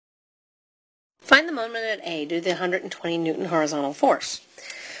Find the moment at A due to the 120 Newton horizontal force.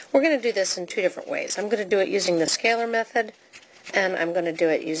 We're going to do this in two different ways. I'm going to do it using the scalar method, and I'm going to do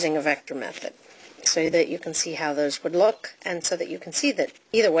it using a vector method, so that you can see how those would look, and so that you can see that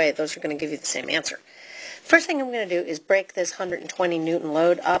either way those are going to give you the same answer. First thing I'm going to do is break this 120 Newton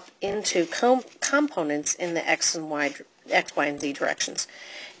load up into components in the X, Y, and Z directions.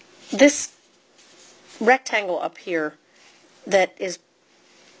 This rectangle up here that is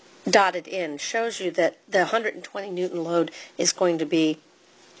dotted in shows you that the 120 Newton load is going to be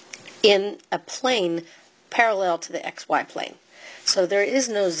in a plane parallel to the XY plane. So there is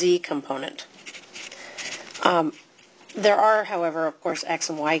no Z component. There are, however, of course, X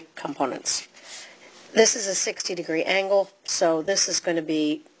and Y components. This is a 60-degree angle, so this is going to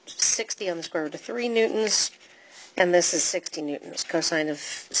be 60 on the square root of 3 newtons, and this is 60 newtons, cosine of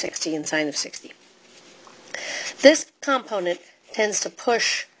 60 and sine of 60. This component tends to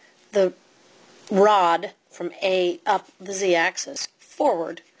push the rod from A up the Z-axis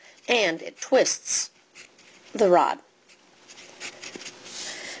forward, and it twists the rod.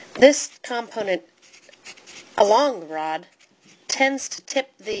 This component along the rod tends to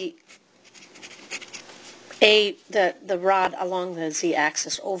tip the rod along the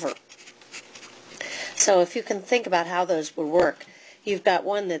Z-axis over. So if you can think about how those would work, you've got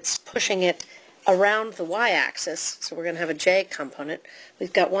one that's pushing it around the Y-axis, so we're going to have a J component.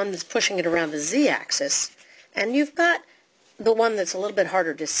 We've got one that's pushing it around the Z-axis, and you've got the one that's a little bit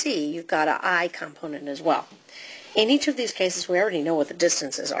harder to see. You've got an I component as well. In each of these cases, we already know what the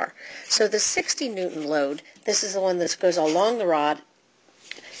distances are. So the 60 Newton load, this is the one that goes along the rod,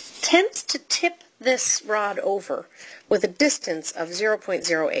 tends to tip this rod over with a distance of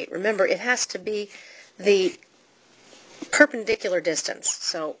 0.08. Remember, it has to be the perpendicular distance,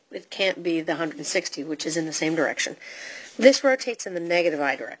 so it can't be the 160, which is in the same direction. This rotates in the negative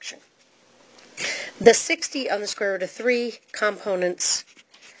I direction. The 60 on the square root of 3 components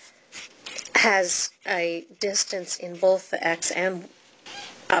has a distance in both the X and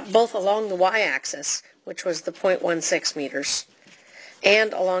both along the Y-axis, which was the 0.16 meters,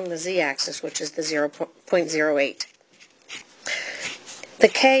 and along the Z-axis, which is the 0.08. The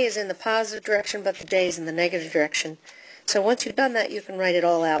K is in the positive direction, but the J is in the negative direction. So once you've done that, you can write it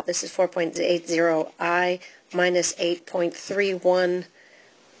all out. This is 4.80 I minus 8.31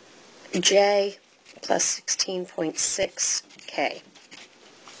 J plus 16.6 K.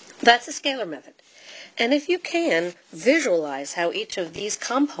 That's the scalar method. And if you can visualize how each of these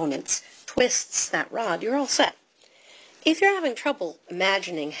components twists that rod, you're all set. If you're having trouble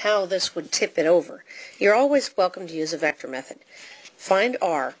imagining how this would tip it over, you're always welcome to use a vector method. Find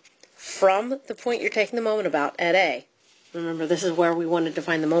R from the point you're taking the moment about at A. Remember, this is where we wanted to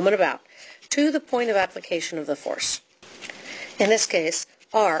find the moment about, to the point of application of the force. In this case,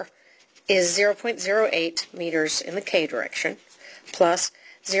 R is 0.08 meters in the K direction plus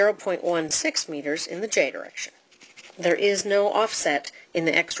 0.16 meters in the J direction. There is no offset in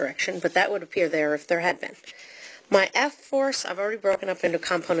the X direction, but that would appear there if there had been. My F force, I've already broken up into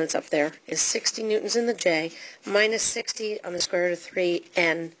components up there, is 60 newtons in the J minus 60 on the square root of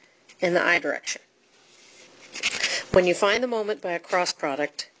 3n in the I direction. When you find the moment by a cross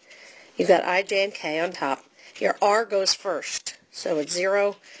product, you've got I, J, and K on top. Your R goes first, so it's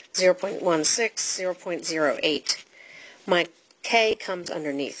 0, 0.16, 0.08. My K comes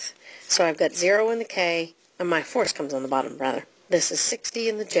underneath. So I've got 0 in the K, and my force comes on the bottom, rather. This is 60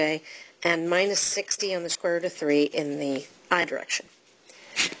 in the J, and minus 60 on the square root of 3 in the I direction.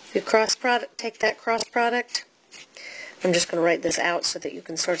 If you take that cross product, I'm just going to write this out so that you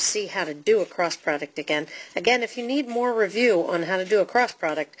can sort of see how to do a cross product again. Again, if you need more review on how to do a cross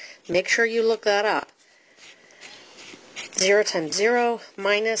product, make sure you look that up. 0 times 0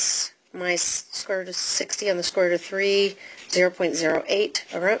 minus my square root of 60 on the square root of 3,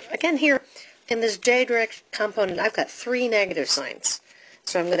 0.08. Again, here in this J direct component, I've got 3 negative signs.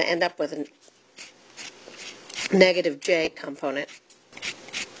 So I'm going to end up with a negative J component.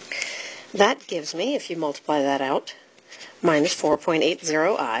 That gives me, if you multiply that out, minus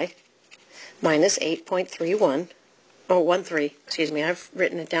 4.80 I minus 8.13, excuse me, I've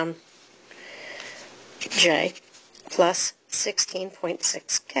written it down, J, plus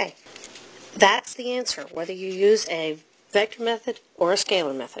 16.6 K. That's the answer, whether you use a vector method or a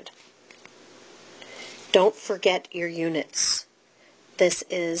scalar method. Don't forget your units. This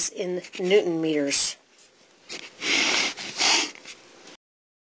is in Newton meters.